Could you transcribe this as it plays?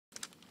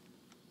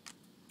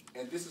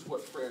And this is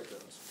what prayer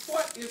does.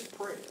 What is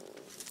prayer?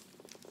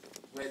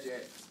 Glad you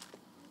asked.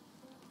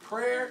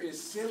 Prayer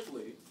is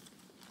simply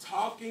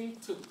talking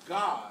to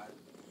God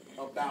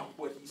about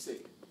what he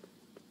said.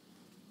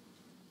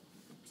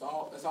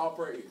 That's all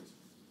prayer is.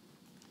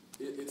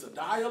 It's a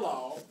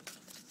dialogue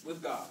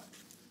with God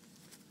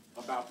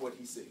about what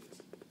he says.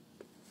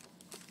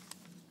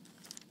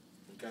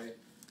 Okay?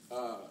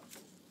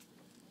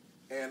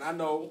 And I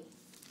know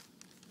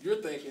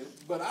you're thinking,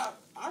 but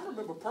I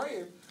remember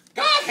praying,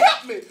 God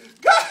help me!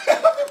 God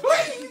help me,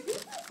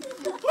 please!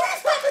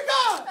 Please help me,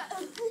 God!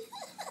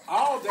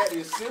 All that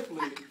is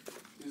simply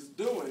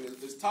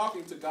is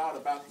talking to God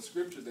about the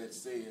scripture that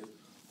says,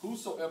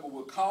 whosoever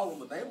will call on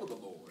the name of the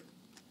Lord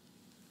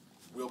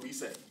will be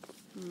saved.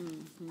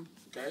 Mm-hmm.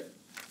 Okay?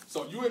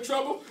 So you in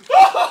trouble?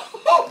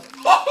 Help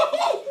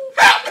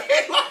me,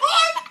 Lord!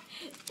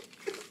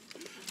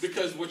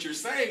 Because what you're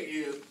saying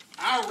is,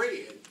 I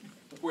read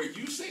where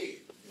you said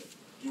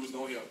you was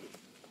going to help me.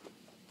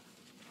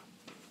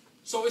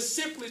 So it's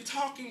simply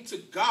talking to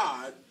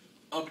God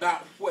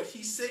about what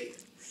he said.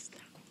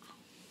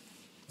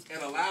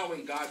 And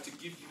allowing God to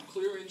give you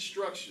clear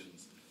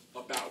instructions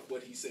about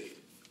what he said.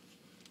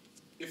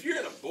 If you're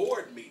in a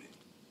board meeting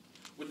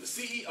with the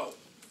CEO,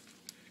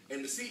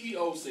 and the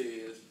CEO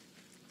says,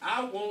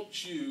 I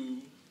want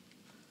you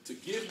to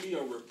give me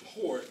a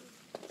report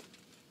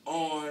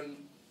on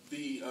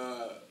the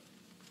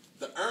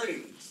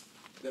earnings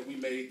that we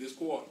made this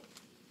quarter.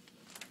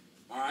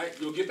 All right?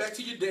 You'll get back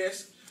to your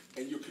desk,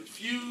 and you're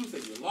confused,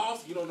 and you're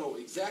lost. You don't know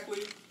exactly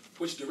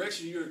which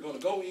direction you're going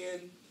to go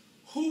in.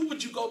 Who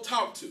would you go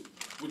talk to?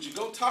 Would you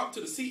go talk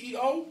to the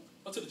CEO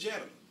or to the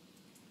janitor?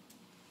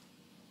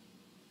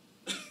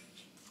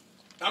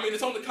 I mean,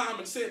 it's only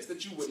common sense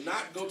that you would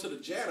not go to the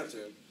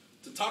janitor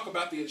to talk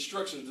about the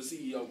instructions the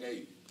CEO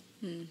gave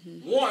you.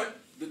 Mm-hmm. One,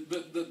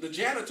 the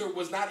janitor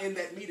was not in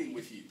that meeting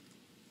with you.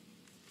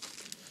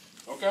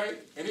 Okay?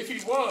 And if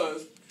he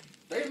was,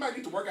 they might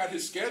need to work out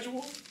his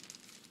schedule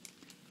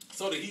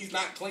so that he's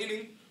not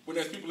cleaning when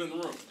there's people in the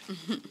room.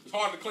 It's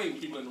hard to clean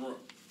with people in the room.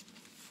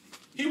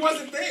 He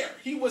wasn't there.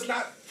 He was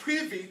not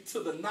privy to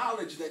the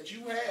knowledge that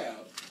you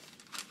have.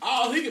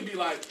 All he can be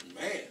like,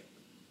 man,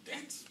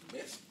 that's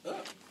messed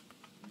up.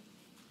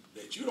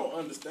 That you don't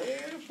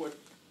understand what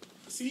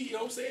the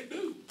CEO said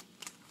do.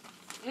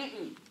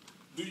 Mm-mm.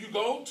 Do you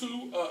go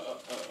to a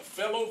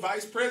fellow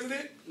vice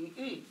president?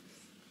 Mm-mm.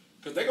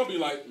 Because they're going to be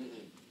like,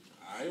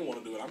 I ain't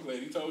want to do it. I'm glad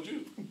he told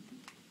you.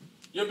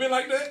 You ever been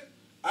like that?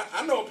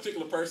 I know a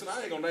particular person,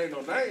 I ain't going to name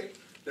no name,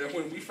 that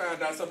when we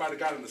found out somebody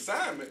got an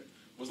assignment,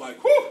 was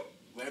like, whew,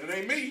 glad it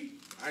ain't me.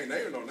 I ain't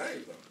naming no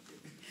names,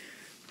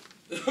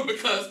 though.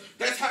 Because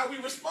that's how we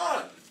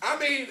respond. I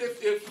mean,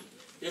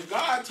 if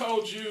God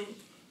told you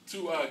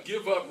to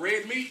give up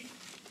red meat,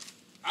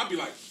 I'd be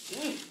like,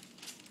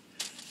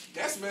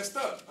 that's messed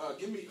up.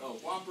 Give me a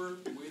Whopper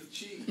with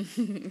cheese.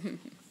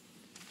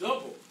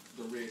 Double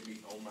the red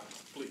meat on mine,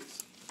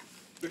 please.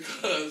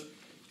 Because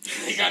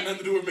it ain't got nothing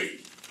to do with me.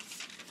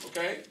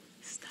 Okay?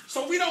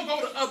 So we don't go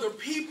to other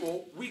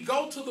people. We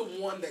go to the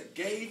one that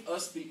gave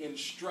us the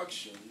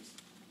instructions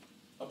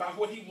about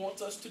what he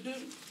wants us to do.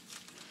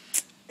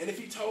 And if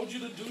he told you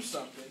to do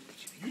something,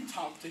 you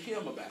talk to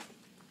him about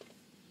it.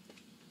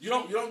 You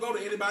don't go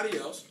to anybody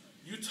else.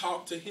 You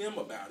talk to him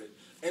about it.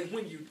 And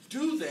when you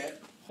do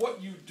that,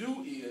 what you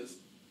do is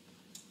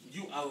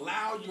you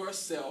allow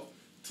yourself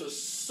to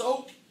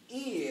soak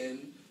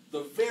in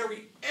the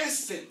very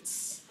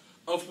essence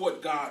of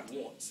what God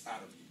wants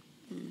out of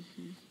you.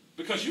 Mm-hmm.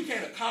 Because you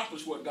can't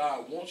accomplish what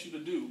God wants you to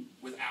do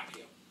without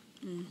him.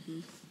 Mm-hmm.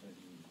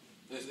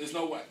 There's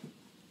no way.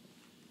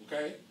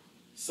 Okay?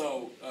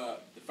 So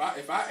if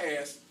I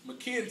ask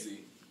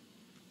Mackenzie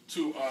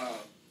to,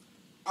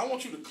 I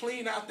want you to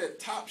clean out that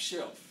top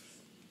shelf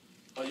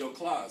of your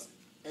closet.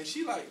 And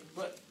she like,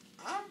 but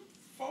I'm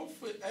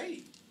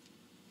 4'8".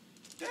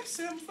 That's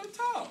 7 foot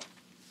tall.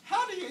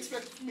 How do you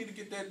expect me to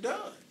get that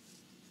done?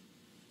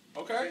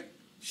 Okay?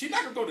 She's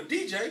not going to go to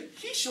DJ.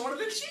 He's shorter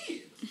than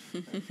she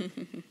is.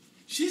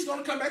 She's going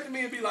to come back to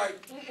me and be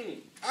like,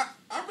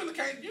 I really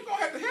can't. You're going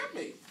to have to help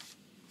me.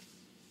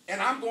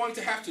 And I'm going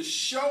to have to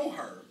show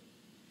her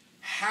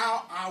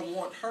how I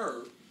want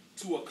her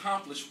to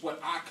accomplish what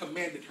I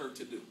commanded her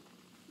to do.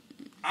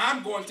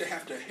 I'm going to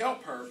have to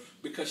help her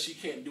because she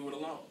can't do it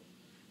alone.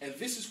 And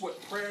this is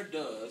what prayer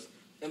does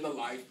in the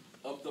life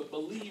of the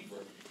believer.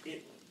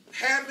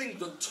 Having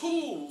the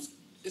tools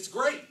is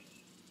great.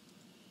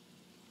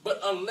 But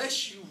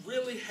unless you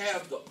really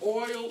have the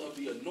oil of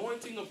the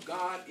anointing of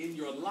God in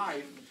your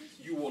life,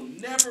 you will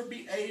never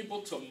be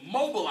able to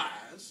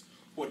mobilize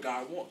what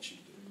God wants you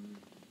to do.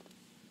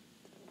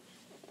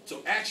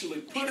 So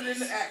actually put it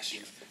into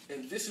action.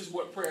 And this is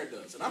what prayer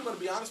does. And I'm going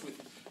to be honest with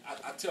you.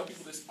 I tell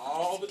people this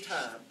all the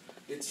time.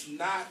 It's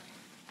not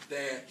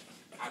that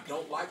I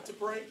don't like to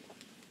pray.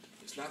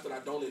 It's not that I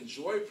don't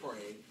enjoy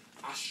praying.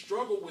 I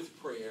struggle with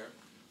prayer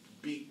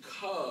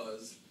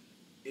because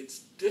it's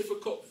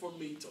difficult for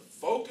me to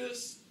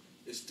focus.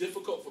 It's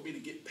difficult for me to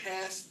get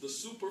past the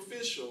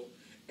superficial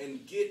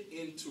and get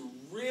into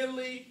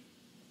really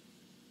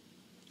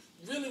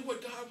really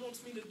what God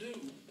wants me to do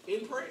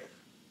in prayer.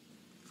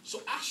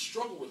 So I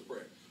struggle with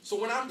prayer. So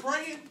when I'm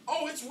praying,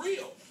 it's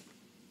real.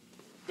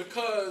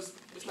 Because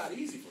it's not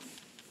easy for me.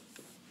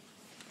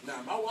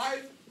 Now, my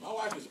wife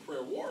is a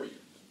prayer warrior.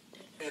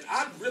 And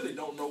I really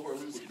don't know where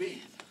we would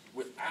be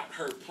without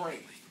her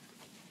praying.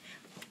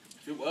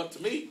 If it were up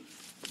to me,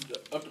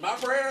 up to my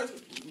prayers,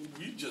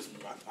 things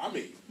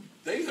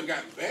have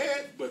gotten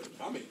bad, but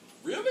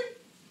really?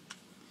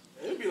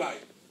 It'd be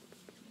like,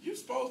 you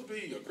supposed to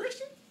be a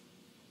Christian?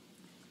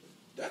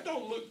 That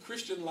don't look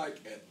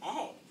Christian-like at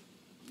all.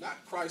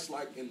 Not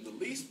Christ-like in the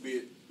least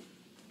bit,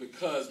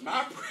 because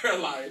my prayer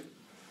life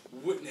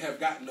wouldn't have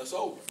gotten us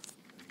over.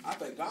 I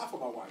thank God for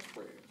my wife's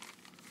prayers.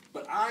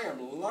 But I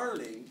am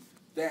learning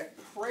that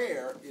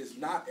prayer is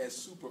not as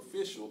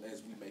superficial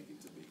as we make it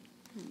to be.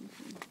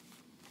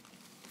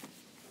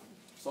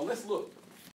 So let's look